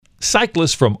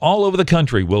Cyclists from all over the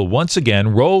country will once again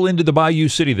roll into the Bayou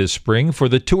City this spring for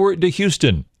the Tour de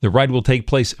Houston. The ride will take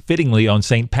place fittingly on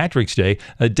St. Patrick's Day,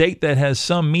 a date that has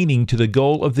some meaning to the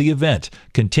goal of the event,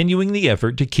 continuing the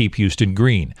effort to keep Houston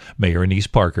green. Mayor Anise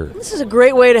Parker. This is a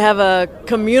great way to have a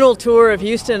communal tour of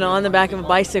Houston on the back of a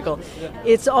bicycle.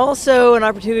 It's also an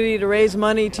opportunity to raise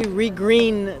money to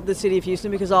re-green the city of Houston,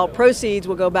 because all proceeds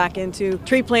will go back into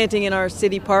tree planting in our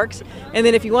city parks. And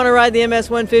then if you want to ride the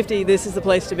MS 150, this is the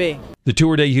place to be. The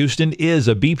Tour de Houston is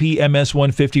a BP MS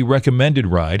 150 recommended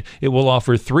ride. It will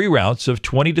offer 3 routes of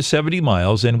 20 to 70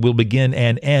 miles and will begin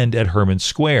and end at Herman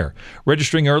Square.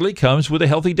 Registering early comes with a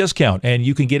healthy discount, and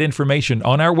you can get information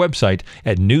on our website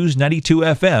at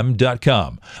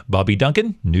news92fm.com. Bobby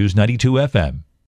Duncan, News 92 FM.